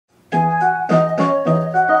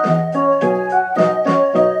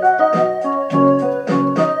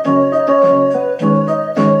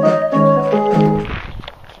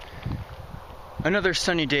Another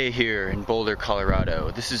sunny day here in Boulder,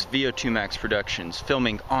 Colorado. This is VO2 Max Productions,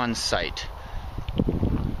 filming on site. It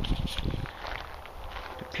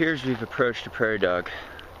appears we've approached a prairie dog.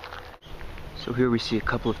 So here we see a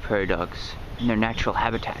couple of prairie dogs in their natural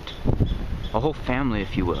habitat. A whole family,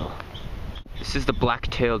 if you will. This is the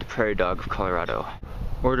black-tailed prairie dog of Colorado,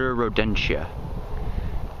 order Rodentia.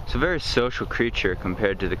 It's a very social creature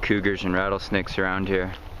compared to the cougars and rattlesnakes around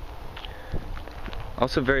here.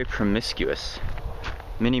 Also very promiscuous.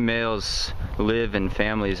 Many males live in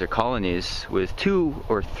families or colonies with 2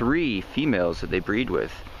 or 3 females that they breed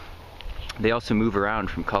with. They also move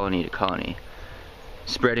around from colony to colony,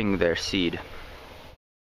 spreading their seed.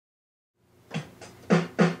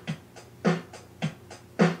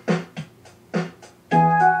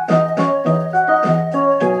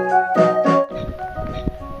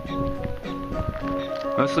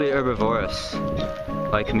 Mostly herbivorous,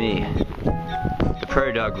 like me. The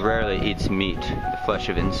prairie dog rarely eats meat, the flesh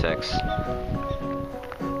of insects.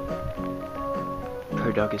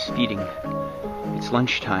 Prairie dog is feeding. It's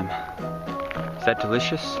lunchtime. Is that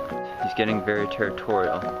delicious? He's getting very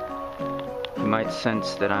territorial. He might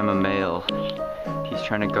sense that I'm a male. He's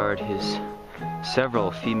trying to guard his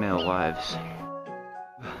several female wives.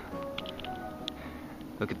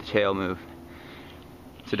 Look at the tail move.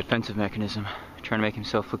 It's a defensive mechanism, trying to make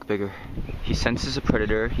himself look bigger. He senses a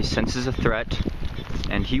predator, he senses a threat,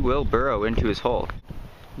 and he will burrow into his hole.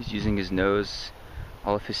 He's using his nose,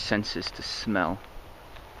 all of his senses to smell.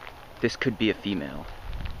 This could be a female.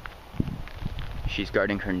 She's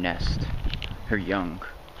guarding her nest, her young.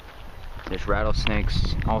 There's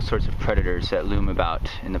rattlesnakes, all sorts of predators that loom about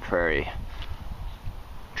in the prairie.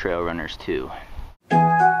 Trail runners too.